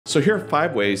So here are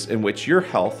 5 ways in which your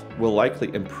health will likely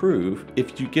improve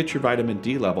if you get your vitamin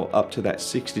D level up to that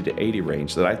 60 to 80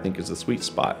 range that I think is the sweet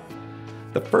spot.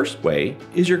 The first way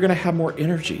is you're gonna have more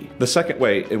energy. The second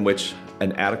way in which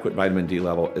an adequate vitamin D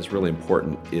level is really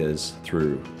important is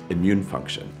through immune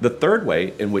function. The third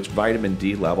way in which vitamin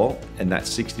D level in that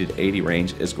 60 to 80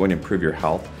 range is going to improve your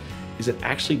health is it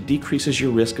actually decreases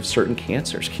your risk of certain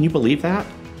cancers. Can you believe that?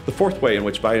 The fourth way in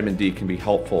which vitamin D can be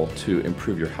helpful to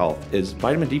improve your health is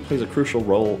vitamin D plays a crucial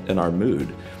role in our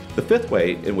mood. The fifth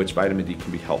way in which vitamin D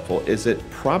can be helpful is it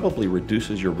probably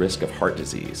reduces your risk of heart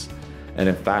disease. And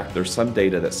in fact, there's some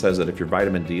data that says that if your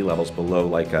vitamin D level's below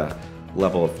like a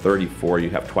level of 34,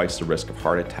 you have twice the risk of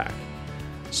heart attack.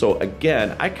 So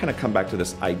again, I kind of come back to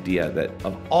this idea that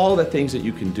of all the things that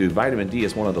you can do, vitamin D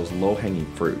is one of those low-hanging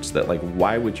fruits that, like,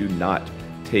 why would you not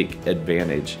take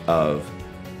advantage of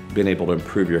being able to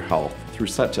improve your health through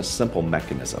such a simple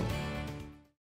mechanism?